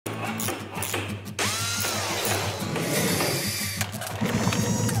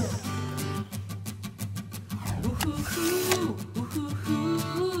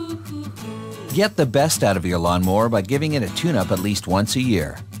Get the best out of your lawnmower by giving it a tune-up at least once a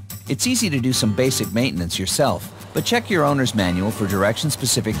year. It's easy to do some basic maintenance yourself, but check your owner's manual for directions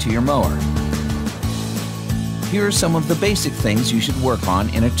specific to your mower. Here are some of the basic things you should work on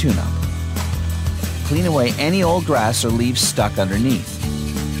in a tune-up. Clean away any old grass or leaves stuck underneath.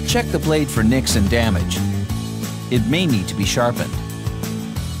 Check the blade for nicks and damage. It may need to be sharpened.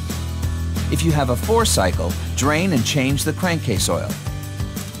 If you have a 4-cycle, drain and change the crankcase oil.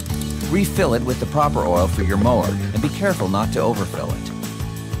 Refill it with the proper oil for your mower and be careful not to overfill it.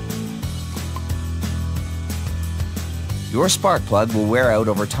 Your spark plug will wear out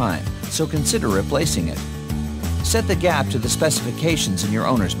over time, so consider replacing it. Set the gap to the specifications in your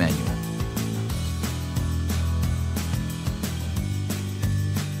owner's manual.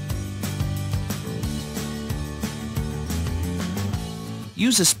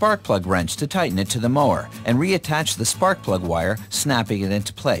 Use a spark plug wrench to tighten it to the mower and reattach the spark plug wire, snapping it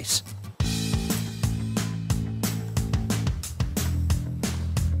into place.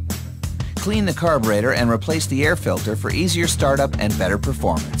 Clean the carburetor and replace the air filter for easier startup and better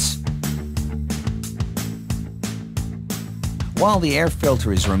performance. While the air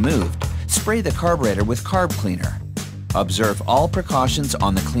filter is removed, spray the carburetor with carb cleaner. Observe all precautions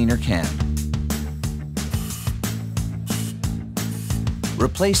on the cleaner can.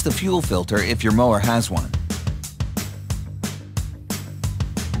 Replace the fuel filter if your mower has one.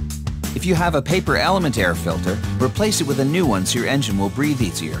 If you have a paper element air filter, replace it with a new one so your engine will breathe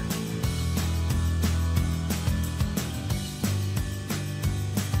easier.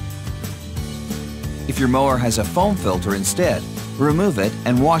 If your mower has a foam filter instead, remove it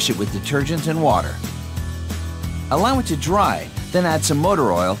and wash it with detergent and water. Allow it to dry, then add some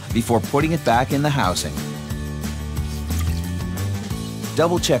motor oil before putting it back in the housing.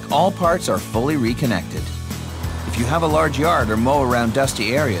 Double-check all parts are fully reconnected. If you have a large yard or mow around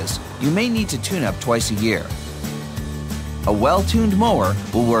dusty areas, you may need to tune up twice a year. A well-tuned mower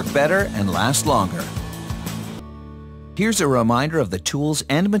will work better and last longer. Here's a reminder of the tools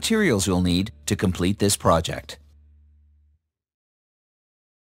and materials you'll need to complete this project.